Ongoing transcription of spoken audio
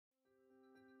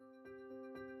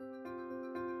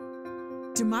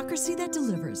Democracy That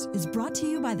Delivers is brought to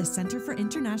you by the Center for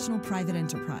International Private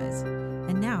Enterprise.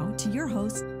 And now to your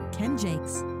host, Ken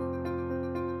Jakes.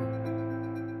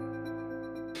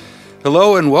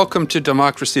 Hello and welcome to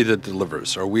Democracy That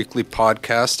Delivers, our weekly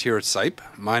podcast here at CIPE.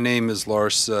 My name is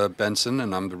Lars Benson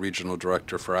and I'm the Regional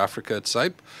Director for Africa at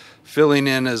CIPE, filling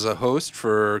in as a host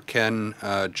for Ken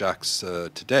Jakes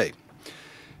today.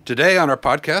 Today on our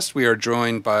podcast, we are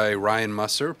joined by Ryan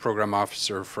Musser, Program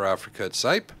Officer for Africa at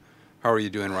CIPE. How are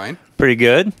you doing, Ryan? Pretty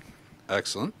good.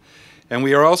 Excellent. And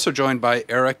we are also joined by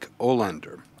Eric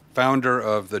Olander, founder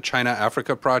of the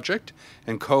China-Africa Project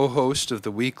and co-host of the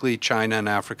weekly China and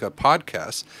Africa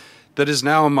podcast that is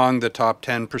now among the top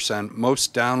 10%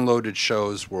 most downloaded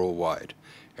shows worldwide.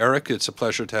 Eric, it's a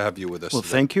pleasure to have you with us Well,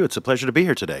 today. thank you. It's a pleasure to be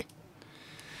here today.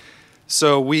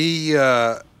 So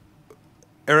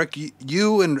Eric,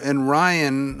 you and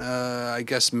Ryan, I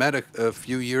guess, met a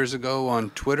few years ago on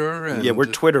Twitter. And yeah, we're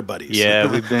Twitter buddies.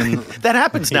 Yeah, we've been... That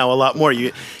happens now a lot more.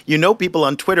 You know people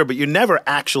on Twitter, but you never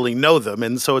actually know them.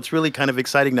 And so it's really kind of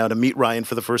exciting now to meet Ryan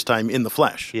for the first time in the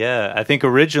flesh. Yeah, I think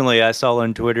originally I saw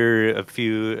on Twitter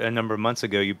a number of months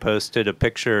ago, you posted a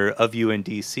picture of you in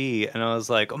D.C. And I was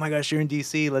like, oh my gosh, you're in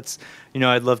D.C.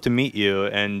 I'd love to meet you.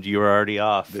 And you were already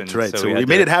off. That's and right. So we had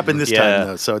made it happen this time,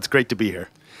 though. So it's great to be here.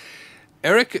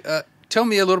 Eric, tell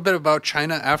me a little bit about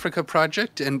China-Africa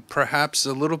Project and perhaps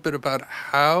a little bit about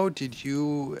how did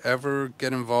you ever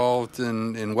get involved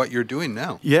in what you're doing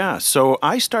now? Yeah, so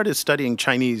I started studying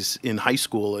Chinese in high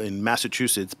school in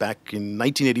Massachusetts back in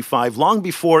 1985, long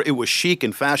before it was chic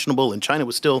and fashionable and China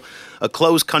was still a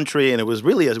closed country, and it was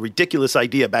really a ridiculous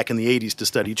idea back in the 80s to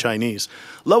study Chinese.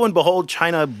 Lo and behold,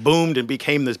 China boomed and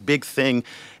became this big thing,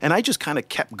 and I just kind of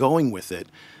kept going with it.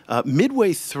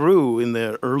 Midway through in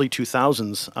the early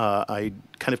 2000s, I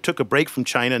kind of took a break from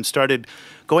China and started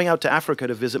going out to Africa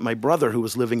to visit my brother who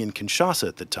was living in Kinshasa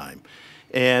at the time.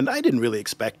 And I didn't really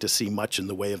expect to see much in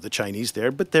the way of the Chinese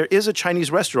there, but there is a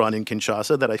Chinese restaurant in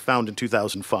Kinshasa that I found in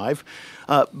 2005.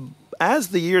 As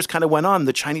the years kind of went on,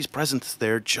 the Chinese presence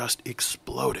there just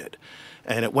exploded.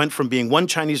 And it went from being one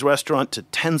Chinese restaurant to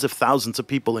tens of thousands of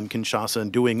people in Kinshasa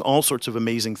and doing all sorts of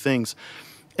amazing things.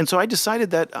 And so I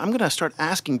decided that I'm going to start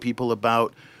asking people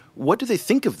about what do they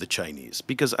think of the Chinese?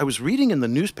 Because I was reading in the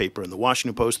newspaper, in the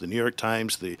Washington Post, the New York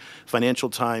Times, the Financial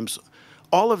Times,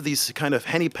 all of these kind of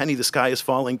henny penny, the sky is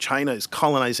falling, China is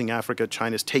colonizing Africa,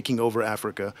 China is taking over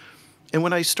Africa. And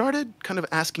when I started kind of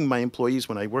asking my employees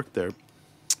when I worked there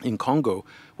in Congo,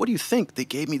 what do you think? They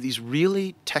gave me these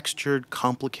really textured,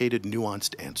 complicated,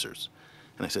 nuanced answers.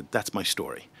 And I said, that's my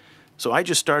story. So I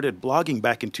just started blogging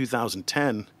back in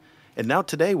 2010. And now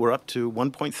today we're up to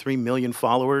 1.3 million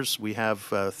followers. We have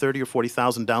 30 or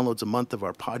 40,000 downloads a month of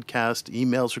our podcast.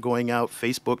 Emails are going out,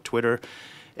 Facebook, Twitter.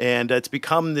 And it's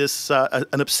become this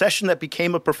an obsession that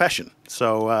became a profession.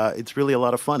 So it's really a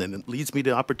lot of fun. And it leads me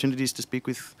to opportunities to speak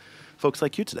with folks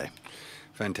like you today.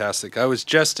 Fantastic. I was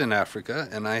just in Africa,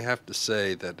 and I have to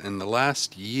say that in the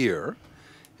last year,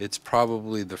 it's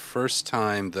probably the first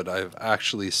time that I've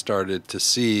actually started to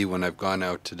see, when I've gone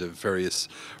out to the various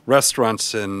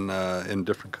restaurants in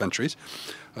different countries,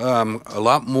 a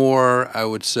lot more, I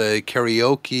would say,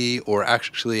 karaoke or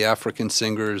actually African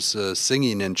singers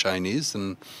singing in Chinese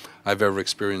than I've ever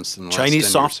experienced in the last 10 years.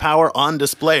 Chinese soft power on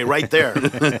display right there.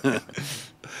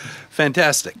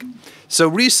 Fantastic. So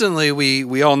recently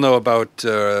we all know about,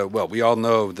 we all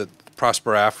know that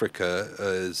Prosper Africa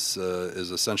is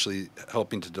essentially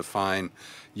helping to define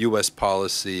U.S.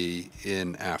 policy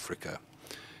in Africa.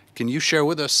 Can you share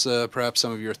with us perhaps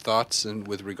some of your thoughts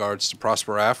with regards to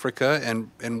Prosper Africa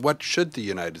and what should the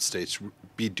United States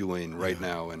be doing right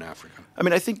now in Africa? I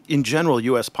mean, I think in general,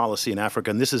 U.S. policy in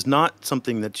Africa, and this is not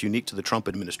something that's unique to the Trump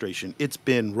administration, it's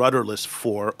been rudderless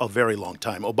for a very long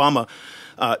time. Obama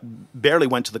barely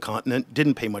went to the continent,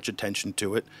 didn't pay much attention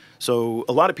to it. So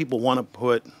a lot of people want to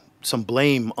put some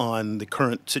blame on the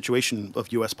current situation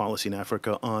of U.S. policy in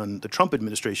Africa on the Trump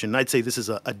administration, and I'd say this is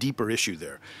a deeper issue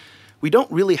there. We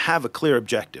don't really have a clear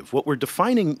objective. What we're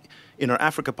defining in our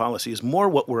Africa policy is more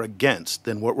what we're against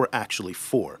than what we're actually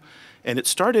for. And it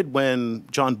started when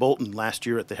John Bolton last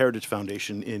year at the Heritage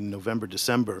Foundation in November,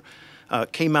 December,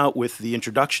 came out with the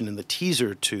introduction and the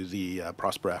teaser to the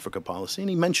Prosper Africa policy,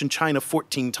 and he mentioned China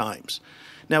 14 times.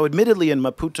 Now, admittedly, in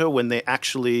Maputo, when they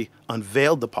actually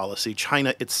unveiled the policy,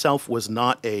 China itself was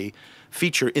not a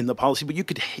feature in the policy, but you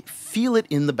could feel it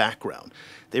in the background.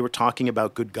 They were talking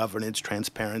about good governance,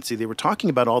 transparency. They were talking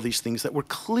about all these things that were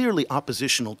clearly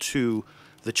oppositional to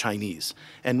the Chinese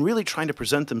and really trying to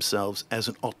present themselves as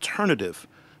an alternative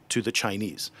to the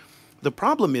Chinese. The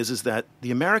problem is that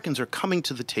the Americans are coming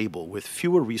to the table with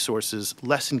fewer resources,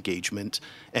 less engagement,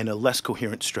 and a less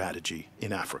coherent strategy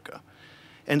in Africa.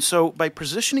 And so by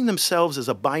positioning themselves as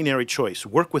a binary choice,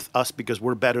 work with us because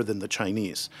we're better than the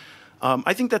Chinese,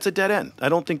 I think that's a dead end. I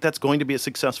don't think that's going to be a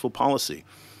successful policy.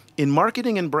 In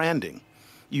marketing and branding,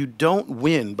 you don't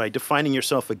win by defining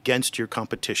yourself against your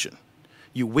competition.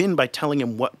 You win by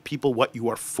telling people what you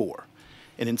are for.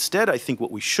 And instead, I think what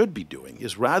we should be doing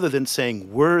is rather than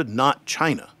saying we're not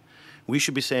China, we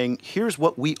should be saying here's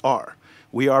what we are.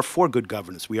 We are for good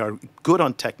governance. We are good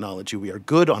on technology. We are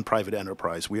good on private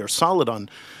enterprise. We are solid on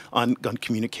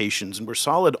communications, and we're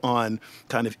solid on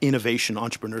kind of innovation,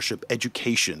 entrepreneurship,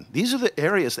 education. These are the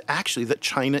areas that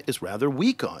China is rather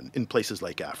weak on in places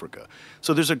like Africa.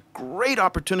 So there's a great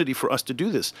opportunity for us to do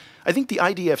this. I think the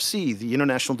IDFC, the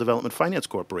International Development Finance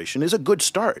Corporation, is a good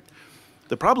start.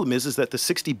 The problem is that the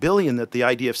 $60 billion that the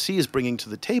IDFC is bringing to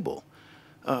the table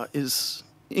is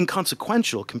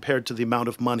inconsequential compared to the amount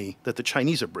of money that the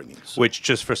Chinese are bringing. So, which,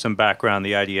 just for some background,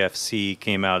 the IDFC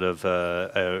came out of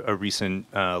a recent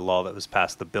law that was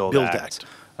passed, the Build Act.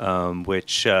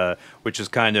 Which is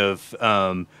kind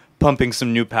of pumping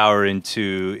some new power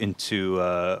into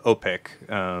OPIC.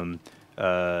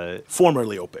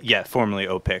 Formerly OPIC. Yeah, formerly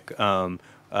OPIC.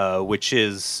 Which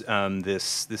is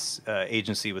this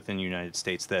agency within the United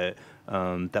States that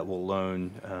will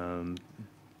loan.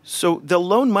 So they'll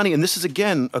loan money, and this is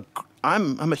again,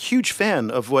 I'm a huge fan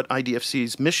of what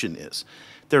IDFC's mission is.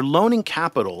 They're loaning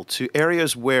capital to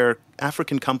areas where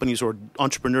African companies or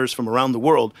entrepreneurs from around the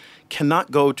world cannot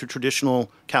go to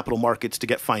traditional capital markets to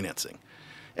get financing,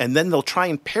 and then they'll try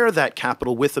and pair that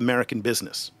capital with American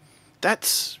business.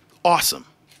 That's awesome.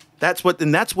 That's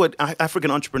what African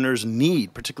entrepreneurs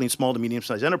need, particularly in small to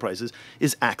medium-sized enterprises,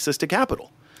 is access to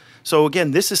capital. So again,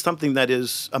 this is something that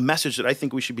is a message that I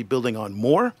think we should be building on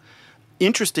more.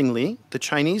 Interestingly, the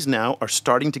Chinese now are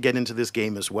starting to get into this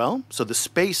game as well. So the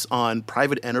space on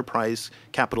private enterprise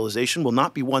capitalization will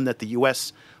not be one that the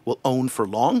U.S. will own for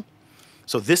long.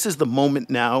 So this is the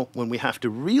moment now when we have to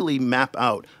really map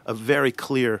out a very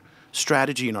clear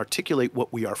strategy and articulate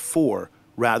what we are for,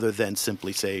 rather than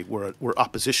simply say we're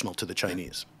oppositional to the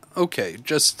Chinese. Okay,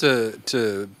 just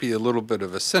to be a little bit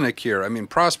of a cynic here, I mean,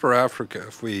 Prosper Africa,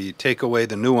 if we take away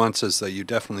the nuances that you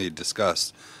definitely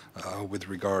discussed with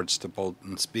regards to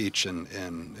Bolton's speech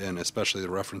and especially the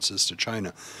references to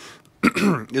China,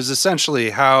 is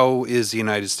essentially how is the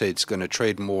United States going to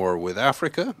trade more with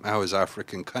Africa? How is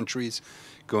African countries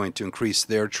going to increase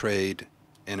their trade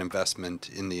and investment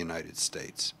in the United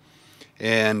States?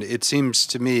 And it seems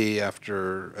to me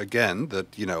after, again, that,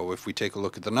 if we take a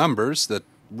look at the numbers, that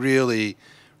really,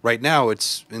 right now,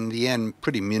 it's, in the end,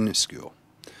 pretty minuscule.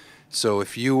 So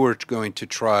if you were going to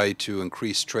try to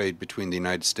increase trade between the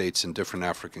United States and different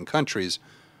African countries,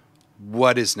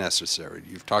 what is necessary?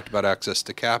 You've talked about access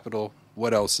to capital.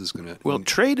 What else is going to... Well,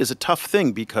 trade is a tough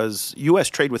thing because U.S.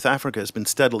 trade with Africa has been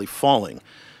steadily falling,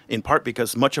 in part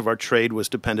because much of our trade was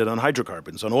dependent on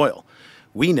hydrocarbons, on oil.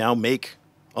 We now make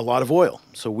a lot of oil.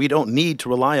 So we don't need to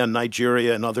rely on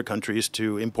Nigeria and other countries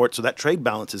to import. So that trade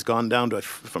balance has gone down to,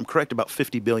 if I'm correct, about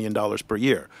 $50 billion per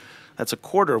year. That's a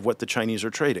quarter of what the Chinese are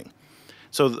trading.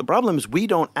 So the problem is we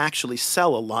don't actually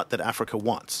sell a lot that Africa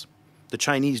wants. The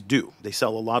Chinese do. They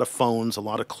sell a lot of phones, a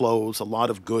lot of clothes, a lot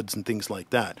of goods and things like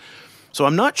that. So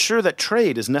I'm not sure that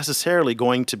trade is necessarily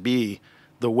going to be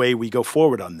the way we go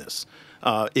forward on this.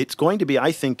 It's going to be,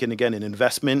 I think, in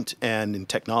investment and in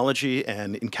technology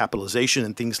and in capitalization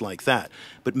and things like that.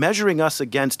 But measuring us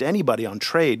against anybody on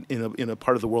trade in a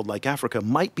part of the world like Africa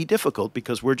might be difficult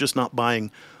because we're just not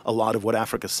buying a lot of what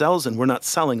Africa sells and we're not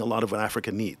selling a lot of what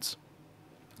Africa needs.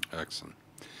 Excellent.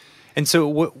 And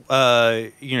so,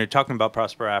 talking about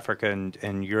Prosper Africa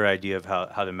and your idea of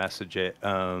how to message it,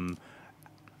 how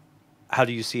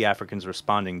do you see Africans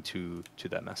responding to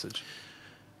that message?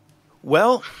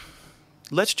 Well,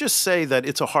 let's just say that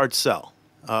it's a hard sell.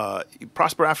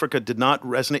 Prosper Africa did not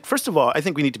resonate. First of all, I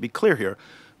think we need to be clear here.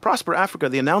 Prosper Africa,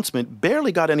 the announcement,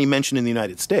 barely got any mention in the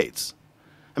United States.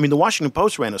 I mean, the Washington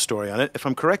Post ran a story on it. If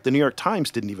I'm correct, the New York Times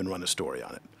didn't even run a story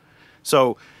on it.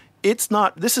 So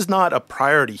this is not a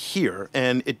priority here,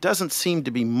 and it doesn't seem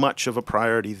to be much of a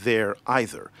priority there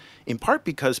either, in part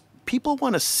because people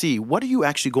want to see what are you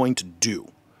actually going to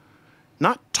do.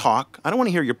 Not talk. I don't want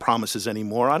to hear your promises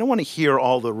anymore. I don't want to hear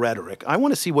all the rhetoric. I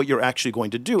want to see what you're actually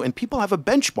going to do. And people have a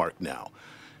benchmark now.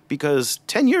 Because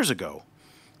 10 years ago,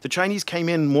 the Chinese came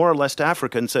in more or less to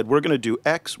Africa and said, we're going to do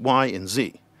X, Y, and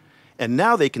Z. And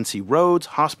now they can see roads,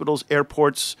 hospitals,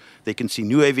 airports. They can see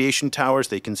new aviation towers.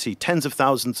 They can see tens of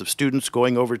thousands of students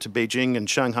going over to Beijing and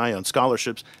Shanghai on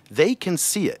scholarships. They can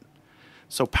see it.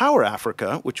 So Power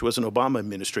Africa, which was an Obama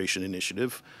administration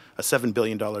initiative, a $7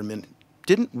 billion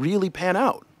didn't really pan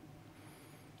out.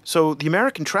 So the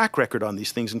American track record on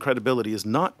these things and credibility is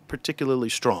not particularly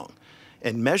strong.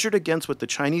 And measured against what the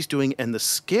Chinese are doing and the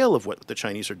scale of what the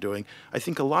Chinese are doing, I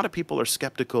think a lot of people are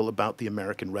skeptical about the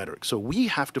American rhetoric. So we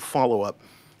have to follow up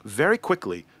very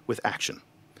quickly with action.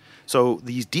 So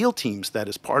these deal teams that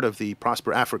is part of the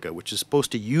Prosper Africa, which is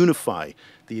supposed to unify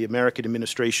the American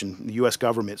administration, the U.S.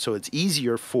 government, so it's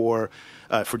easier for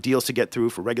deals to get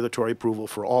through, for regulatory approval,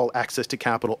 for all access to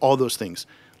capital, all those things.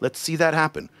 Let's see that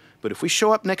happen. But if we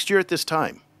show up next year at this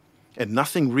time and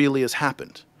nothing really has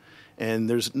happened,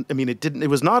 and it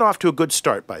was not off to a good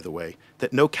start, by the way,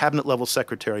 that no cabinet level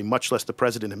secretary, much less the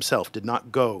president himself, did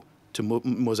not go to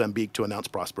Mozambique to announce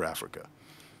Prosper Africa.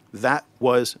 That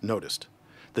was noticed.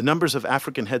 The numbers of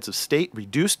African heads of state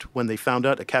reduced when they found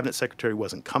out a cabinet secretary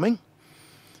wasn't coming.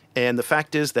 And the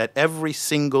fact is that every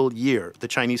single year, the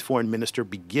Chinese foreign minister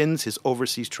begins his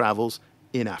overseas travels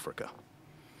in Africa.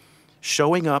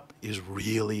 Showing up is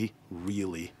really,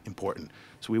 really important.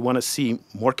 So we want to see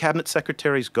more cabinet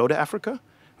secretaries go to Africa.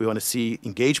 We want to see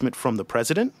engagement from the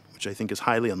president, which I think is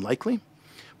highly unlikely.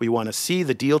 We want to see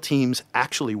the deal teams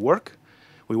actually work.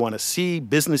 We want to see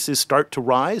businesses start to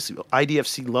rise,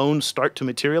 IDFC loans start to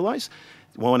materialize.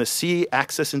 We want to see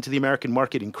access into the American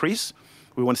market increase.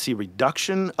 We want to see a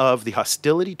reduction of the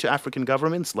hostility to African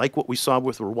governments, like what we saw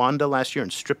with Rwanda last year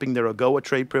and stripping their AGOA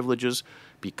trade privileges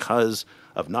because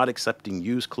of not accepting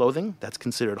used clothing. That's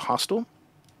considered hostile.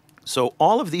 So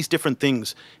all of these different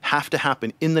things have to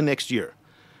happen in the next year.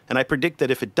 And I predict that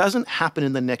if it doesn't happen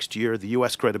in the next year, the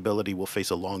U.S. credibility will face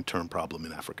a long-term problem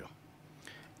in Africa.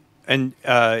 And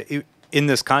in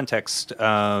this context,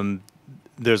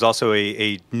 there's also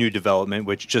a new development,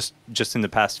 which just in the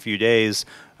past few days,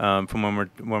 from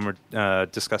when we're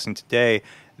discussing today,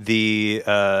 in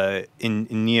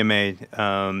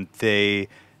Niamey, they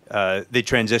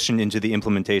transitioned into the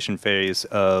implementation phase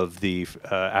of the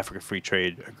Africa Free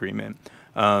Trade Agreement.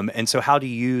 And so, how do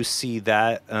you see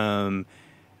that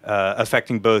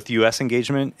affecting both U.S.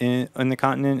 engagement in the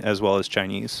continent as well as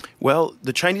Chinese? Well,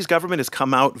 the Chinese government has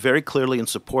come out very clearly in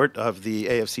support of the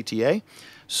AFCTA,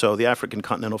 so the African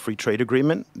Continental Free Trade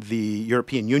Agreement. The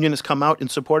European Union has come out in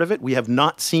support of it. We have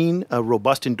not seen a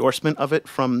robust endorsement of it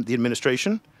from the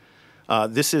administration.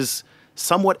 This is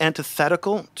somewhat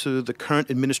antithetical to the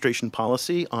current administration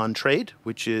policy on trade,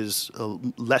 which is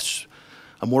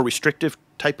a more restrictive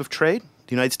type of trade.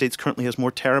 The United States currently has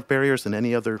more tariff barriers than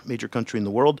any other major country in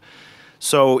the world.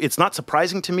 So it's not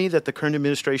surprising to me that the current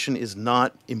administration is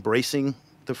not embracing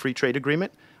the free trade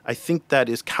agreement. I think that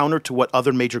is counter to what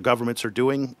other major governments are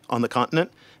doing on the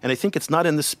continent, and I think it's not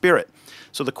in the spirit.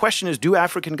 So the question is, do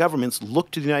African governments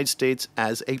look to the United States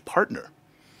as a partner,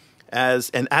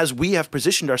 as we have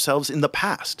positioned ourselves in the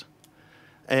past?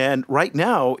 And right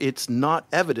now, it's not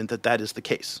evident that that is the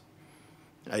case.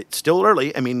 It's still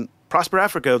early. I mean, Prosper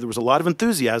Africa, there was a lot of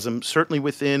enthusiasm, certainly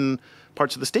within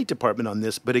parts of the State Department on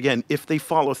this. But again, if they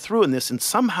follow through in this and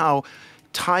somehow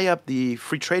tie up the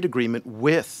free trade agreement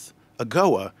with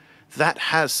AGOA, that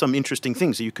has some interesting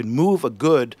things. So you can move a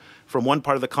good from one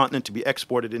part of the continent to be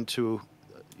exported into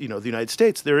the United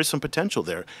States. There is some potential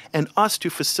there. And us to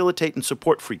facilitate and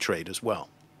support free trade as well.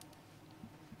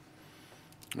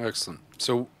 Excellent.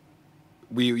 So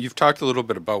you've talked a little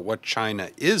bit about what China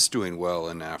is doing well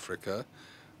in Africa.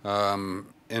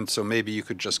 And so maybe you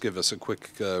could just give us a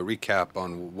quick recap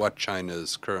on what China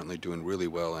is currently doing really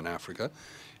well in Africa,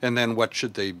 and then what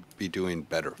should they be doing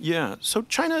better? Yeah. So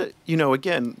China,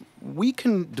 again, we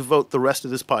can devote the rest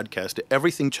of this podcast to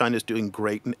everything China's doing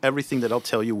great, and everything that I'll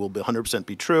tell you will 100%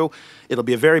 be true. It'll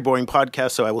be a very boring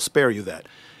podcast, so I will spare you that.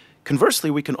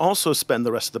 Conversely, we can also spend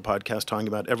the rest of the podcast talking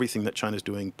about everything that China's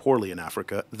doing poorly in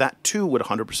Africa. That, too, would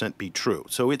 100% be true.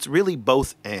 So it's really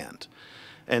both and.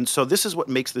 And so this is what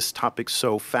makes this topic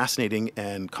so fascinating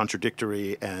and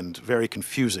contradictory and very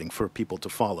confusing for people to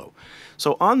follow.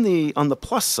 So on the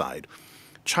plus side,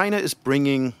 China is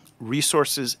bringing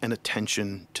resources and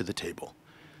attention to the table.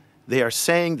 They are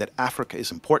saying that Africa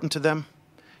is important to them.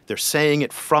 They're saying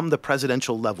it from the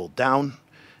presidential level down.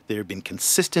 They've been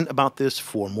consistent about this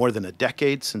for more than a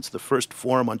decade, since the first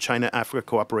Forum on China-Africa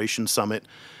Cooperation Summit,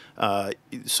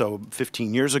 so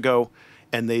 15 years ago,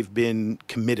 and they've been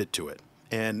committed to it.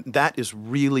 And that is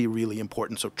really, really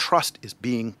important. So trust is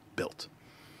being built.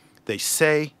 They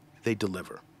say, they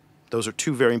deliver. Those are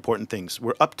two very important things.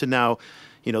 We're up to now,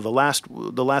 the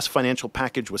last financial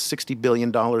package was $60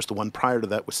 billion. The one prior to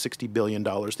that was $60 billion.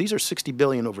 These are $60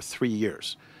 billion over 3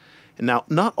 years. And now,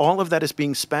 not all of that is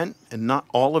being spent, and not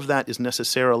all of that is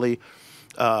necessarily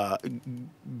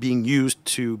being used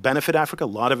to benefit Africa. A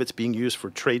lot of it's being used for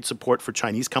trade support for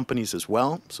Chinese companies as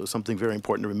well. So something very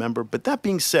important to remember. But that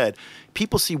being said,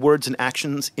 people see words and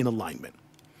actions in alignment.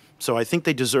 So I think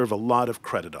they deserve a lot of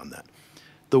credit on that.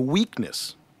 The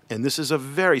weakness, and this is a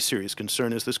very serious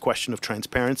concern, is this question of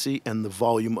transparency and the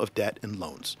volume of debt and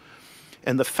loans.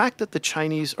 And the fact that the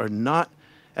Chinese are not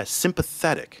as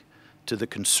sympathetic to the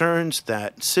concerns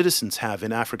that citizens have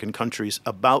in African countries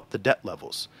about the debt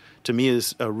levels, to me,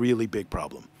 is a really big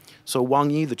problem. So Wang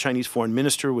Yi, the Chinese foreign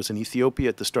minister, was in Ethiopia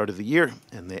at the start of the year,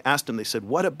 and they asked him, they said,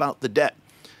 what about the debt?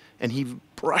 And he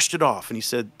brushed it off, and he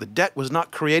said, the debt was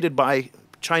not created by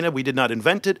China, we did not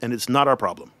invent it, and it's not our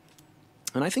problem.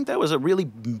 And I think that was a really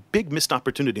big missed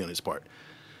opportunity on his part,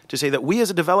 to say that we as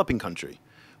a developing country,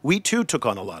 we too took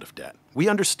on a lot of debt. We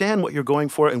understand what you're going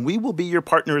for, and we will be your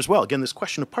partner as well. Again, this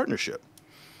question of partnership.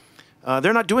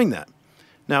 They're not doing that.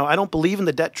 Now, I don't believe in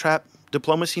the debt trap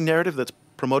diplomacy narrative that's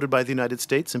promoted by the United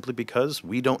States simply because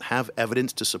we don't have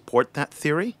evidence to support that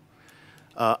theory.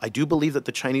 I do believe that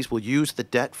the Chinese will use the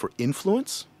debt for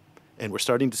influence, and we're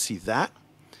starting to see that.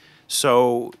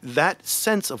 So that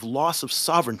sense of loss of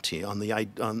sovereignty on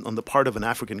the part of an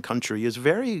African country is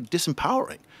very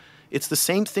disempowering. It's the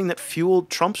same thing that fueled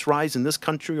Trump's rise in this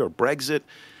country or Brexit,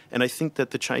 and I think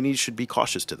that the Chinese should be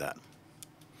cautious to that.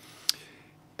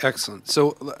 Excellent.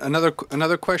 So another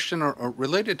question or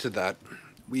related to that,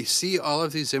 we see all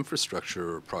of these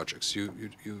infrastructure projects. You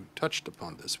touched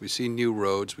upon this. We see new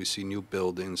roads, we see new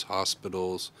buildings,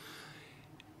 hospitals.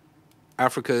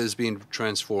 Africa is being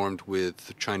transformed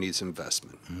with Chinese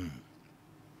investment.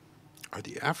 Are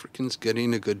the Africans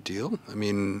getting a good deal? I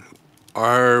mean,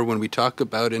 when we talk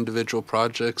about individual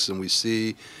projects and we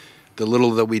see the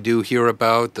little that we do hear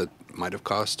about that might have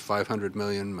cost $500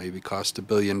 million, maybe cost $1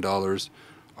 billion,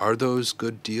 are those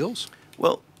good deals?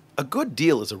 Well, a good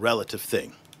deal is a relative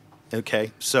thing,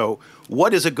 okay? So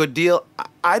what is a good deal?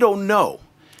 I don't know.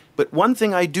 But one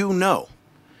thing I do know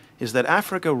is that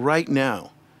Africa right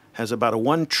now has about a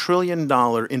 $1 trillion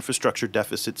infrastructure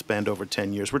deficit spanned over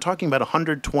 10 years. We're talking about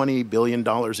 $120 billion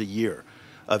a year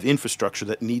of infrastructure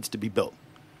that needs to be built.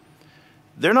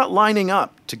 They're not lining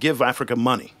up to give Africa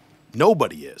money.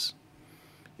 Nobody is.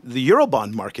 The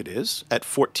Eurobond market is at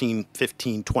 14,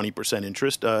 15, 20%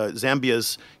 interest.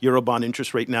 Zambia's Eurobond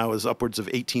interest rate now is upwards of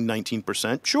 18,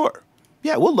 19%. Sure.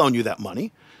 Yeah, we'll loan you that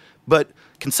money. But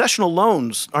concessional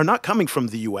loans are not coming from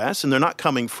the U.S. and they're not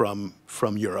coming from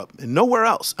Europe and nowhere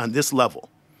else on this level.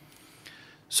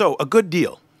 So a good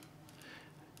deal.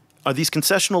 Are these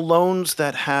concessional loans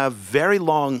that have very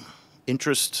long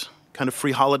interest, kind of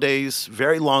free holidays,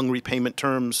 very long repayment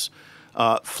terms,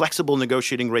 flexible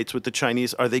negotiating rates with the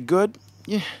Chinese, are they good?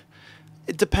 Yeah,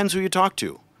 it depends who you talk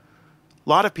to. A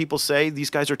lot of people say these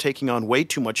guys are taking on way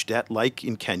too much debt, like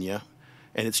in Kenya,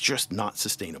 and it's just not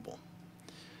sustainable.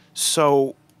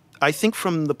 So I think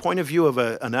from the point of view of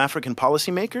an African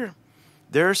policymaker,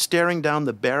 they're staring down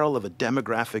the barrel of a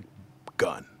demographic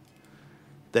gun.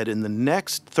 That in the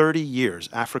next 30 years,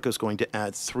 Africa is going to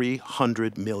add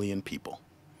 300 million people.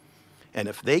 And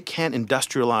if they can't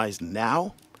industrialize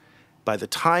now, by the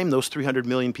time those 300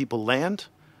 million people land,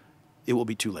 it will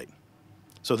be too late.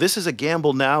 So this is a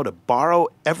gamble now to borrow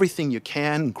everything you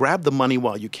can, grab the money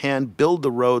while you can, build the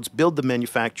roads, build the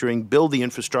manufacturing, build the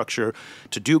infrastructure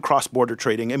to do cross-border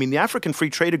trading. I mean, the African Free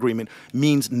Trade Agreement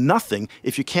means nothing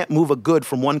if you can't move a good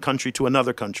from one country to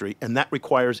another country, and that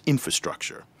requires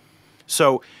infrastructure.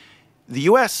 So the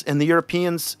U.S. and the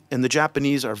Europeans and the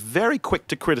Japanese are very quick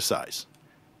to criticize,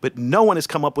 but no one has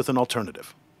come up with an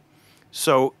alternative.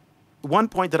 So one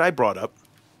point that I brought up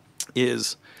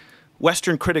is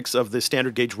Western critics of the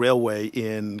standard gauge railway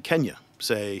in Kenya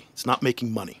say it's not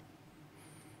making money.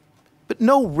 But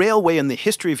no railway in the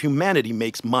history of humanity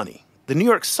makes money. The New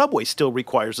York subway still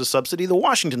requires a subsidy. The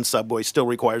Washington subway still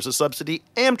requires a subsidy.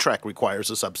 Amtrak requires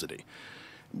a subsidy.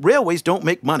 Railways don't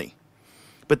make money,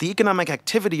 but the economic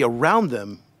activity around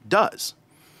them does.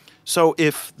 So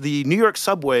if the New York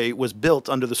subway was built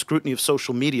under the scrutiny of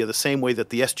social media the same way that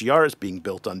the SGR is being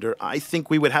built under, I think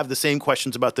we would have the same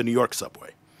questions about the New York subway.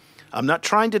 I'm not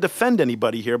trying to defend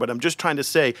anybody here, but I'm just trying to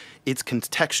say it's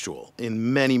contextual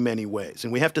in many, many ways.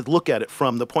 And we have to look at it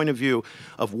from the point of view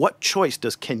of what choice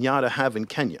does Kenyatta have in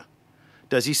Kenya?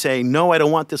 Does he say, no, I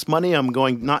don't want this money, I'm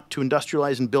going not to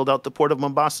industrialize and build out the port of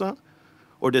Mombasa?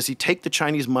 Or does he take the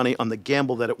Chinese money on the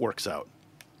gamble that it works out?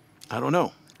 I don't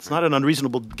know. It's not an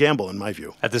unreasonable gamble in my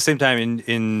view. At the same time,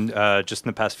 in just in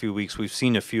the past few weeks, we've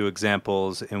seen a few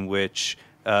examples in which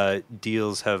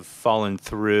deals have fallen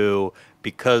through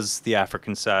because the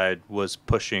African side was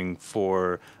pushing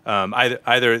for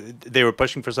either they were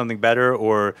pushing for something better,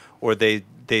 or they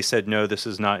said no, this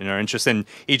is not in our interest. And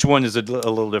each one is a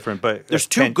little different. But there's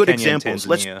two good Kenya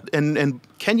examples. And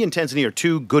Kenya and Tanzania are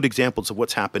two good examples of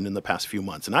what's happened in the past few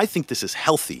months. And I think this is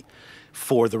healthy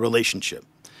for the relationship.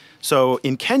 So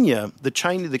in Kenya, the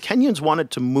Kenyans wanted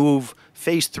to move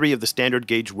Phase 3 of the standard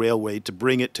gauge railway to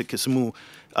bring it to Kisumu,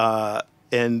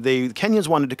 and the Kenyans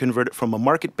wanted to convert it from a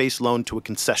market-based loan to a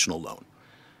concessional loan.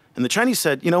 And the Chinese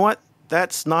said, you know what?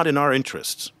 That's not in our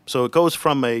interests. So it goes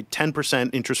from a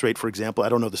 10% interest rate, for example, I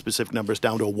don't know the specific numbers,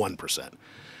 down to a 1%.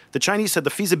 The Chinese said the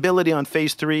feasibility on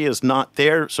Phase 3 is not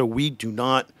there, so we do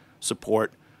not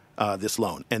support this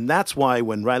loan. And that's why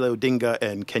when Raila Odinga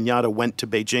and Kenyatta went to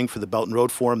Beijing for the Belt and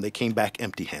Road Forum, they came back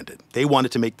empty-handed. They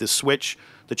wanted to make this switch.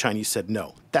 The Chinese said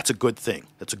no. That's a good thing.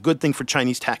 That's a good thing for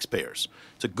Chinese taxpayers.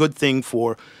 It's a good thing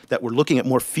that we're looking at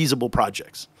more feasible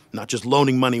projects, not just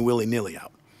loaning money willy-nilly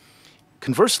out.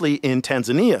 Conversely, in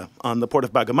Tanzania, on the port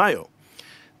of Bagamoyo,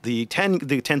 the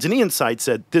Tanzanian side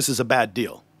said, this is a bad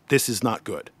deal. This is not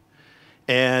good.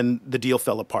 And the deal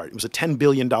fell apart. It was a $10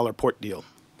 billion port deal.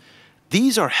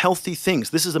 These are healthy things.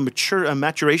 This is a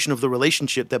maturation of the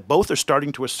relationship that both are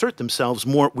starting to assert themselves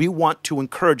more. We want to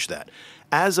encourage that.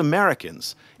 As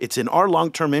Americans, it's in our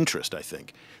long-term interest, I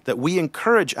think, that we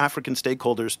encourage African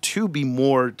stakeholders to be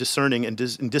more discerning and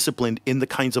disciplined in the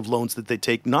kinds of loans that they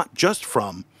take, not just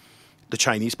from the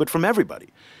Chinese, but from everybody.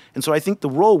 And so I think the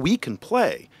role we can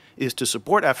play is to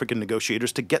support African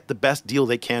negotiators to get the best deal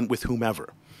they can with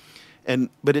whomever.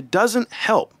 But it doesn't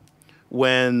help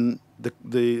when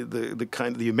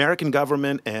the American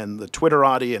government and the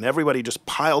Twitterati and everybody just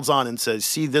piles on and says,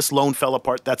 see, this loan fell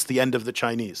apart, that's the end of the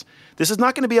Chinese. This is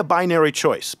not going to be a binary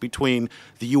choice between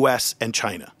the U.S. and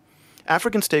China.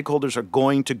 African stakeholders are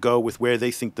going to go with where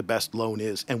they think the best loan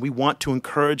is, and we want to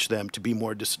encourage them to be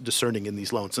more discerning in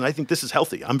these loans. And I think this is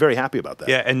healthy. I'm very happy about that.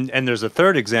 Yeah, and there's a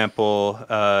third example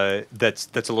that's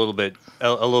a little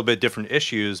bit different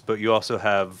issues, but you also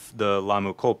have the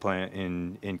Lamu coal plant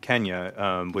in Kenya.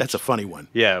 That's a funny one.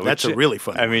 Yeah, that's a really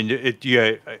funny one. I mean,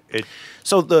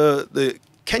 So a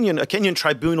Kenyan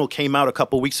tribunal came out a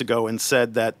couple weeks ago and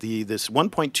said that this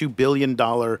 $1.2 billion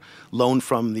loan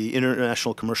from the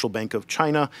International Commercial Bank of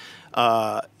China,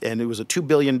 and it was a $2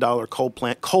 billion coal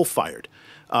plant, coal-fired,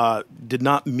 did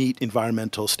not meet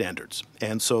environmental standards.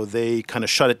 And so they kind of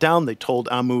shut it down. They told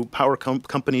Amu Power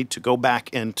Company to go back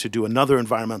and to do another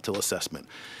environmental assessment.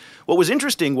 What was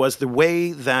interesting was the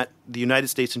way that the United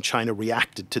States and China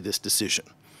reacted to this decision.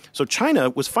 So China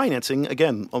was financing,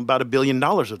 again, about $1 billion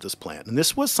of this plant. And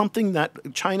this was something that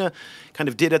China kind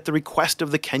of did at the request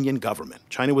of the Kenyan government.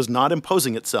 China was not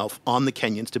imposing itself on the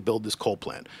Kenyans to build this coal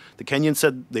plant. The Kenyans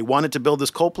said they wanted to build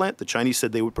this coal plant. The Chinese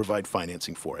said they would provide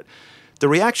financing for it. The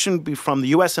reaction from the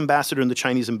U.S. ambassador and the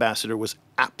Chinese ambassador was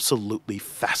absolutely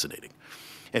fascinating.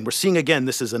 And we're seeing, again,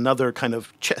 this is another kind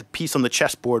of piece on the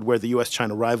chessboard where the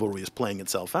U.S.-China rivalry is playing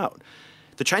itself out.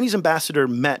 The Chinese ambassador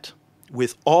met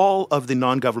with all of the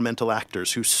non-governmental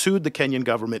actors who sued the Kenyan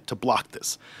government to block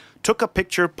this, took a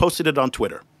picture, posted it on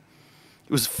Twitter.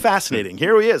 It was fascinating.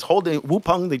 Here he is, holding Wu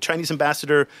Peng, the Chinese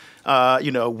ambassador,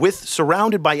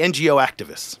 surrounded by NGO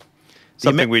activists.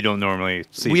 Something we don't normally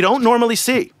see. We don't normally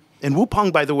see. And Wu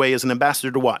Peng, by the way, is an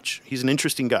ambassador to watch. He's an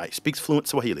interesting guy. He speaks fluent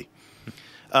Swahili.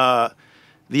 The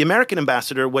American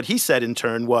ambassador, what he said in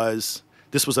turn was,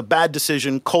 this was a bad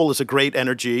decision, coal is a great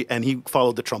energy, and he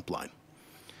followed the Trump line.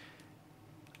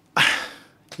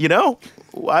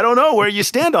 I don't know where you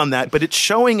stand on that, but it's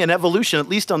showing an evolution, at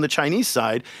least on the Chinese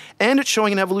side, and it's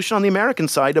showing an evolution on the American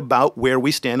side about where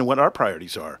we stand and what our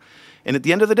priorities are. And at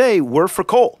the end of the day, we're for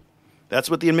coal. That's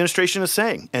what the administration is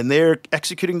saying, and they're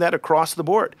executing that across the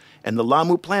board. And the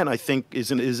Lamu plant, I think,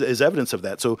 is evidence of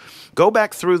that. So go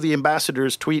back through the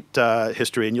ambassador's tweet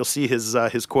history, and you'll see his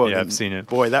quote. Yeah, I've seen it.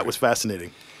 Boy, that was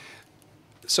fascinating.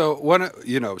 So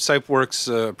SIPE works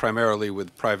primarily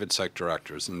with private sector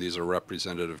actors, and these are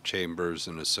representative chambers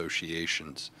and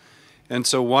associations. And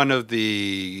so one of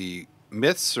the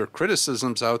myths or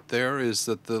criticisms out there is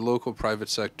that the local private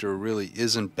sector really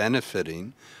isn't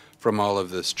benefiting from all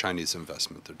of this Chinese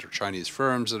investment. There are Chinese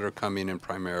firms that are coming in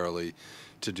primarily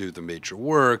to do the major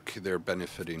work. They're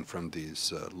benefiting from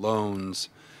these loans,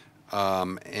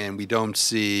 and we don't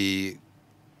see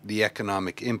the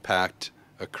economic impact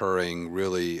occurring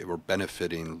really or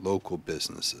benefiting local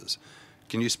businesses.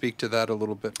 Can you speak to that a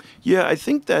little bit? Yeah, I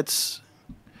think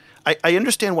I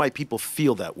understand why people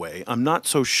feel that way. I'm not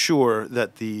so sure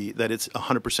that it's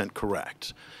 100%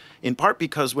 correct. in part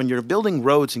because when you're building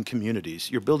roads in communities,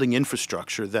 you're building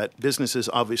infrastructure that businesses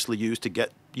obviously use to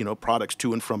get, products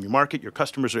to and from your market. Your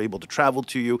customers are able to travel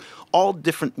to you. All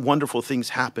different wonderful things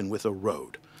happen with a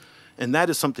road. And that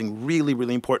is something really,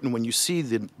 really important when you see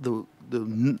the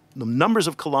numbers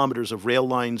of kilometers of rail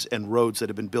lines and roads that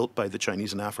have been built by the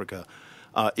Chinese in Africa.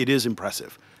 It is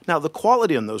impressive. Now, the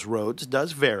quality on those roads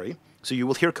does vary. So you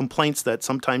will hear complaints that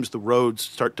sometimes the roads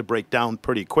start to break down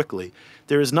pretty quickly.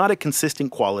 There is not a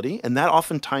consistent quality, and that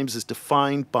oftentimes is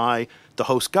defined by the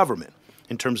host government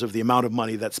in terms of the amount of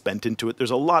money that's spent into it. There's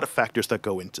a lot of factors that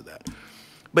go into that.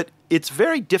 But it's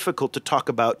very difficult to talk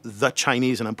about the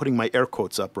Chinese, and I'm putting my air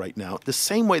quotes up right now, the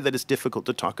same way that it's difficult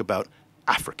to talk about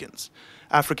Africans.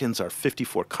 Africans are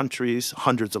 54 countries,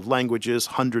 hundreds of languages,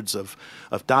 hundreds of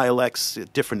dialects,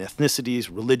 different ethnicities,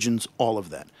 religions, all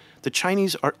of that. The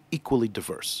Chinese are equally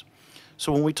diverse.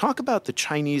 So when we talk about the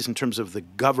Chinese in terms of the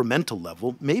governmental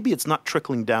level, maybe it's not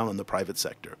trickling down on the private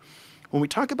sector. When we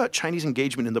talk about Chinese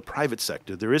engagement in the private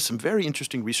sector, there is some very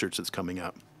interesting research that's coming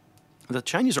out. The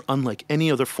Chinese are unlike any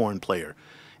other foreign player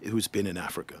who's been in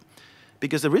Africa,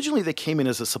 because originally they came in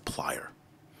as a supplier.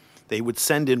 They would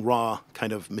send in raw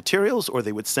kind of materials, or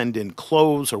they would send in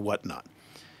clothes or whatnot.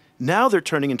 Now they're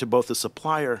turning into both a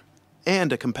supplier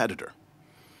and a competitor.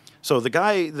 So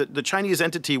the Chinese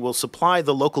entity will supply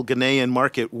the local Ghanaian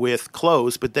market with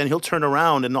clothes, but then he'll turn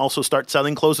around and also start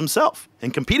selling clothes himself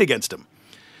and compete against him.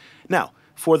 Now,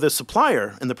 for the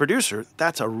supplier and the producer,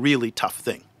 that's a really tough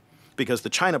thing because the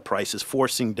China price is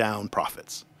forcing down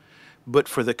profits. But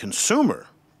for the consumer,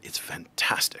 it's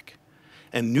fantastic.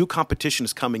 And new competition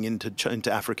is coming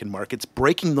into African markets,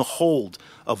 breaking the hold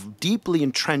of deeply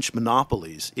entrenched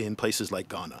monopolies in places like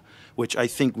Ghana, which I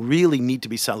think really need to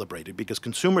be celebrated because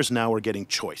consumers now are getting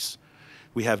choice.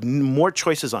 We have more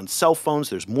choices on cell phones,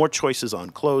 there's more choices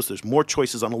on clothes, there's more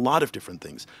choices on a lot of different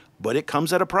things, but it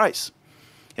comes at a price.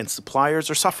 And suppliers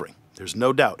are suffering, there's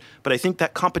no doubt. But I think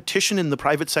that competition in the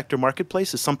private sector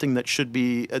marketplace is something that should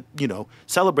be,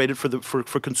 celebrated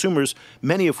for consumers,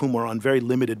 many of whom are on very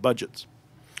limited budgets.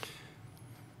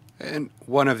 And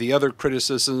one of the other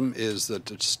criticism is that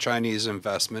this Chinese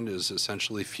investment is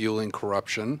essentially fueling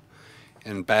corruption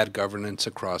and bad governance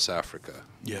across Africa.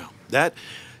 Yeah, that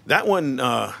one,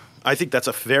 I think that's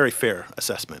a very fair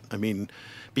assessment. I mean,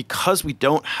 because we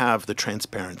don't have the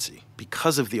transparency,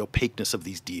 because of the opaqueness of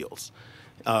these deals,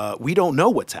 we don't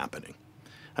know what's happening.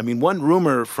 I mean, one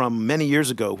rumor from many years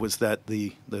ago was that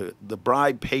the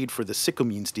bribe paid for the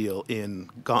Sycamines deal in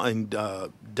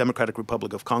Democratic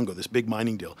Republic of Congo, this big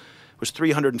mining deal, was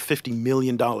 $350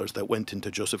 million that went into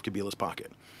Joseph Kabila's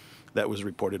pocket. That was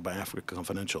reported by Africa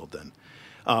Confidential then.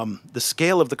 The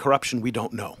scale of the corruption, we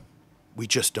don't know. We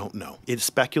just don't know. It's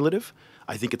speculative.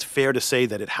 I think it's fair to say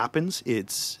that it happens.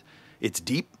 It's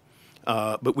deep.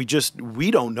 But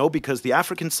we don't know because the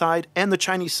African side and the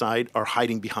Chinese side are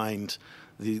hiding behind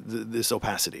this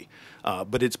opacity.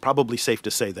 But it's probably safe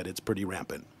to say that it's pretty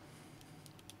rampant.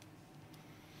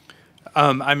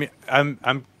 I'm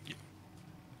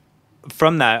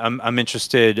from that. I'm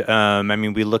interested.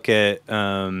 We look at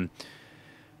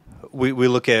we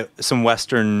look at some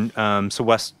Western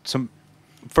some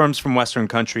firms from Western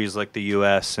countries like the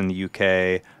U.S. and the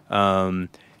U.K.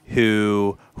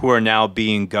 Who are now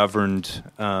being governed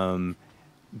in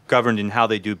how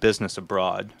they do business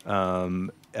abroad.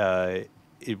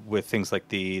 With things like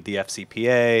the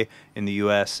FCPA in the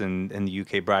U.S. and the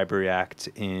UK Bribery Act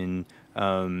in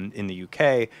the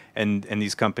UK, and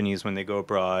these companies when they go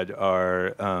abroad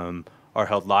are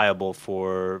held liable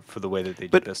for the way that they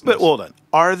do business. But hold on,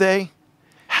 are they?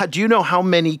 Do you know how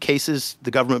many cases the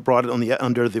government brought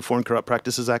under the Foreign Corrupt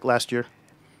Practices Act last year?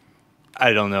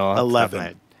 I don't know.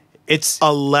 11. It's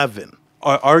 11.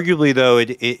 Arguably, though,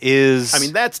 it is. I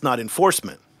mean, that's not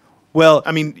enforcement. Well,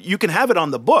 I mean, you can have it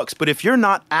on the books, but if you're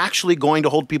not actually going to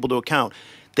hold people to account,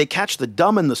 they catch the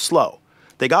dumb and the slow.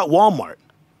 They got Walmart,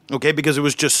 okay, because it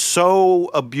was just so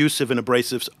abusive and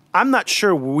abrasive. I'm not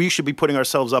sure we should be putting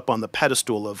ourselves up on the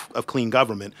pedestal of clean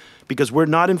government because we're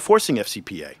not enforcing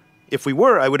FCPA. If we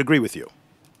were, I would agree with you.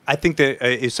 I think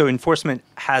that so enforcement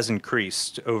has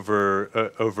increased over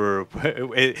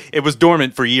it was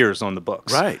dormant for years on the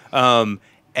books, right?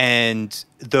 And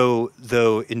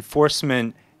though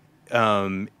enforcement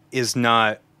is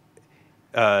not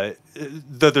though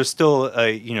there's still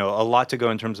a lot to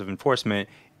go in terms of enforcement,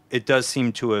 it does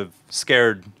seem to have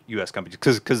scared U.S. companies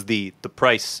because the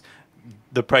price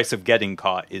of getting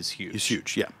caught is huge. It's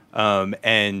huge, yeah.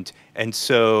 And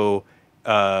so.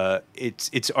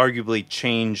 It's arguably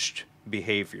changed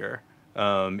behavior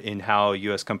in how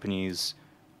U.S. companies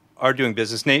are doing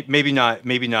business. Maybe not.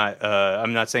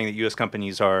 I'm not saying that U.S.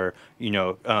 companies are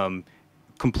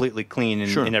completely clean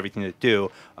in everything they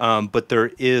do. But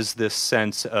there is this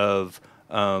sense of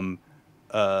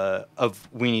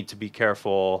we need to be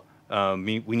careful.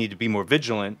 We need to be more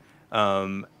vigilant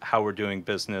how we're doing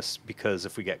business, because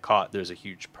if we get caught, there's a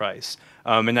huge price.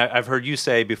 And I've heard you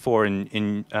say before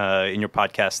in your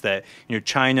podcast that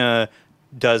China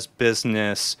does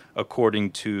business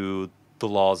according to the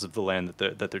laws of the land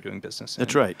that they're doing business in.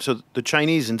 That's right. So the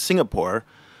Chinese in Singapore,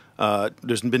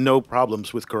 there's been no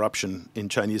problems with corruption in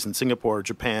Chinese in Singapore or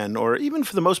Japan, or even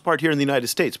for the most part here in the United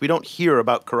States. We don't hear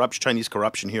about Chinese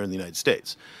corruption here in the United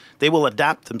States. They will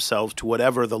adapt themselves to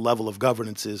whatever the level of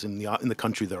governance is in the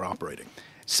country they're operating.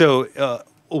 So,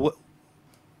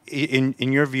 in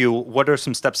your view, what are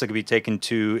some steps that could be taken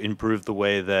to improve the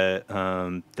way that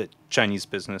that Chinese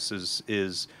business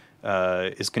is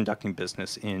conducting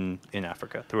business in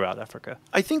Africa, throughout Africa?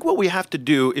 I think what we have to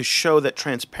do is show that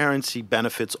transparency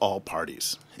benefits all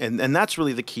parties. And that's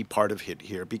really the key part of it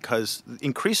here, because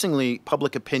increasingly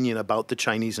public opinion about the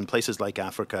Chinese in places like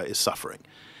Africa is suffering.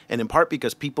 And in part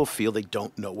because people feel they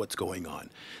don't know what's going on.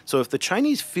 So if the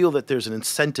Chinese feel that there's an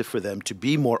incentive for them to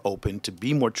be more open, to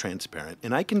be more transparent,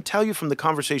 and I can tell you from the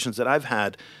conversations that I've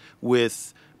had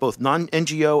with both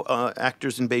non-NGO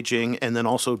actors in Beijing and then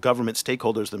also government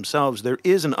stakeholders themselves, there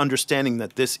is an understanding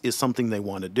that this is something they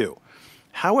want to do.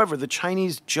 However, the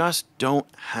Chinese just don't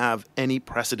have any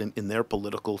precedent in their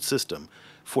political system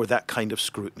for that kind of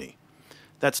scrutiny.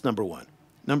 That's number one.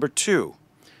 Number two,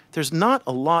 there's not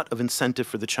a lot of incentive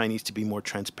for the Chinese to be more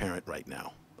transparent right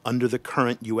now under the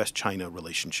current U.S.-China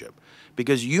relationship,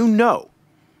 because you know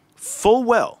full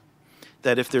well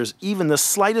that if there's even the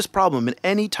slightest problem in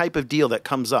any type of deal that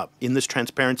comes up in this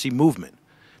transparency movement,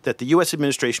 that the U.S.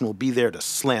 administration will be there to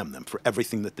slam them for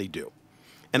everything that they do.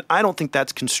 And I don't think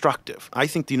that's constructive. I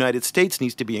think the United States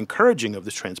needs to be encouraging of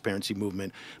this transparency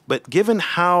movement. But given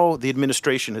how the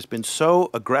administration has been so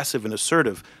aggressive and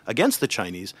assertive against the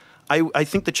Chinese, I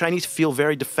think the Chinese feel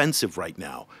very defensive right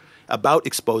now about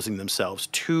exposing themselves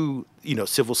to,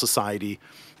 civil society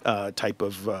type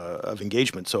of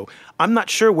engagement. So I'm not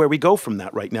sure where we go from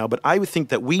that right now, but I would think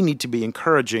that we need to be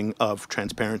encouraging of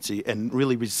transparency and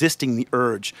really resisting the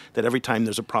urge that every time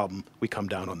there's a problem, we come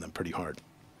down on them pretty hard.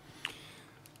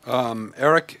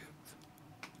 Eric,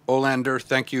 Olander,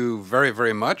 thank you very,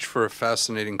 very much for a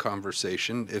fascinating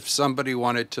conversation. If somebody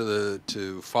wanted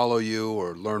to follow you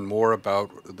or learn more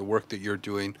about the work that you're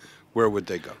doing, where would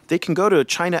they go? They can go to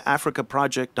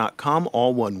ChinaAfricaProject.com,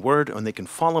 all one word, and they can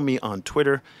follow me on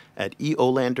Twitter at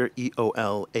eolander,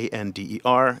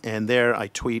 EOLANDER, and there I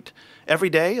tweet every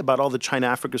day about all the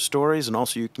China-Africa stories, and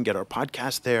also you can get our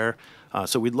podcast there.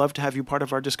 So we'd love to have you part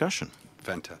of our discussion.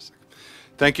 Fantastic.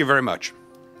 Thank you very much.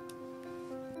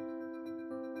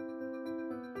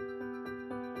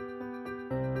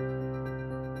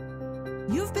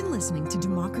 You've been listening to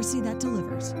Democracy That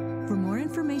Delivers. For more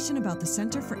information about the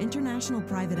Center for International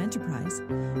Private Enterprise,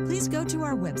 please go to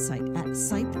our website at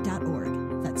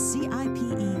cipe.org. That's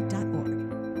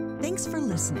CIPE.org. Thanks for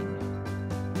listening.